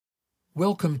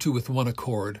Welcome to With One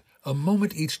Accord, a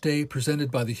moment each day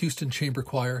presented by the Houston Chamber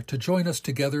Choir to join us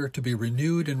together to be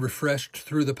renewed and refreshed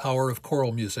through the power of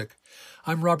choral music.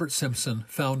 I'm Robert Simpson,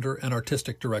 founder and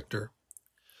artistic director.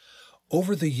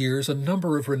 Over the years, a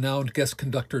number of renowned guest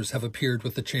conductors have appeared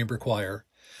with the Chamber Choir.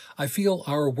 I feel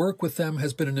our work with them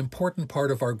has been an important part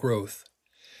of our growth.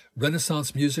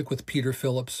 Renaissance music with Peter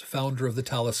Phillips, founder of the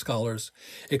Tallis Scholars,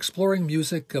 exploring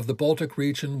music of the Baltic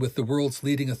region with the world's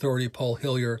leading authority Paul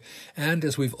Hillier, and,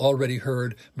 as we've already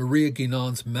heard, Maria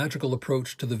Guinan's magical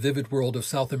approach to the vivid world of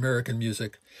South American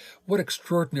music. What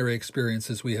extraordinary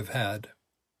experiences we have had.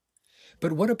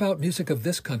 But what about music of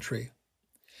this country?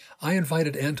 I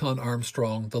invited Anton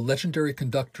Armstrong, the legendary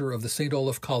conductor of the St.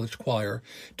 Olaf College Choir,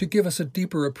 to give us a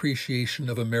deeper appreciation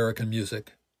of American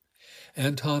music.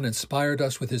 Anton inspired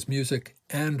us with his music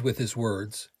and with his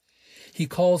words. He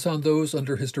calls on those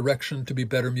under his direction to be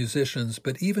better musicians,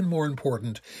 but even more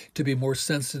important, to be more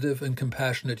sensitive and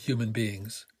compassionate human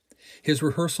beings. His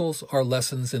rehearsals are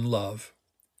lessons in love.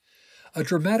 A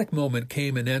dramatic moment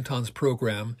came in Anton's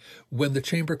program when the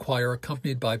Chamber Choir,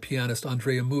 accompanied by pianist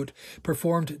Andrea Muth,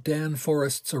 performed Dan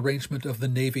Forrest's arrangement of the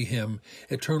Navy hymn,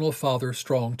 Eternal Father,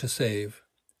 Strong to Save.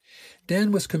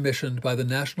 Dan was commissioned by the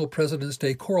National President's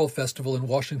Day Choral Festival in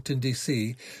Washington,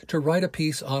 D.C., to write a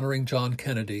piece honoring John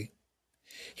Kennedy.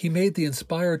 He made the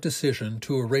inspired decision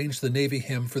to arrange the Navy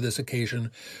hymn for this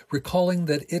occasion, recalling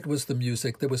that it was the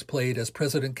music that was played as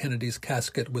President Kennedy's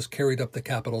casket was carried up the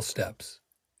Capitol steps.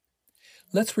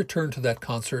 Let's return to that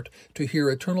concert to hear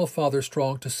Eternal Father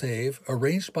Strong to Save,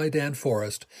 arranged by Dan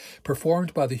Forrest,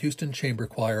 performed by the Houston Chamber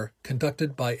Choir,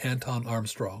 conducted by Anton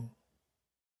Armstrong.